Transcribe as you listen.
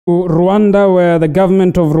Rwanda, where the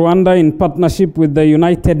government of Rwanda, in partnership with the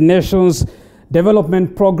United Nations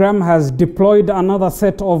Development Programme, has deployed another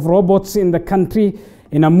set of robots in the country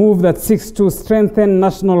in a move that seeks to strengthen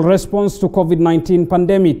national response to COVID-19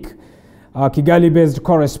 pandemic. Our Kigali-based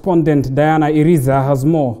correspondent Diana Iriza has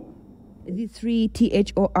more. The three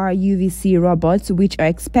THOR UVC robots, which are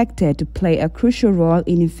expected to play a crucial role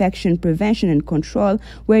in infection prevention and control,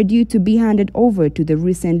 were due to be handed over to the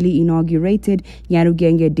recently inaugurated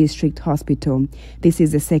Nyarugenge District Hospital. This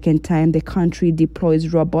is the second time the country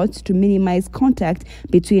deploys robots to minimize contact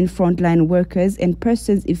between frontline workers and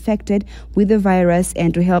persons infected with the virus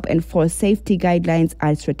and to help enforce safety guidelines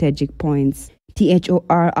at strategic points.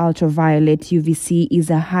 THOR Ultraviolet UVC is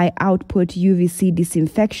a high-output UVC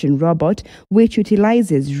disinfection robot which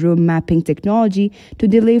utilizes room mapping technology to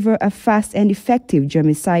deliver a fast and effective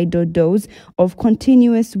germicidal dose of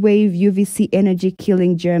continuous wave UVC energy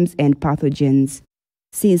killing germs and pathogens.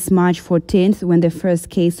 Since March 14th, when the first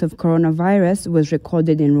case of coronavirus was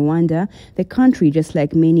recorded in Rwanda, the country, just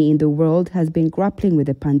like many in the world, has been grappling with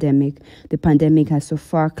the pandemic. The pandemic has so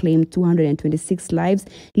far claimed 226 lives,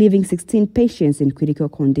 leaving 16 patients in critical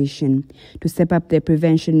condition. To step up their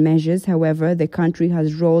prevention measures, however, the country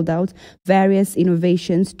has rolled out various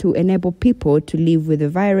innovations to enable people to live with the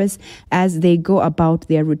virus as they go about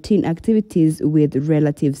their routine activities with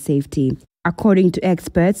relative safety. According to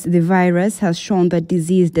experts, the virus has shown that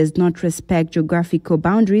disease does not respect geographical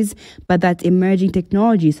boundaries, but that emerging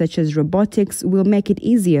technologies such as robotics will make it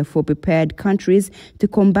easier for prepared countries to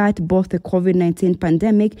combat both the COVID-19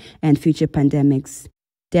 pandemic and future pandemics.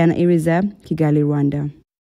 Diana Iriza, Kigali, Rwanda.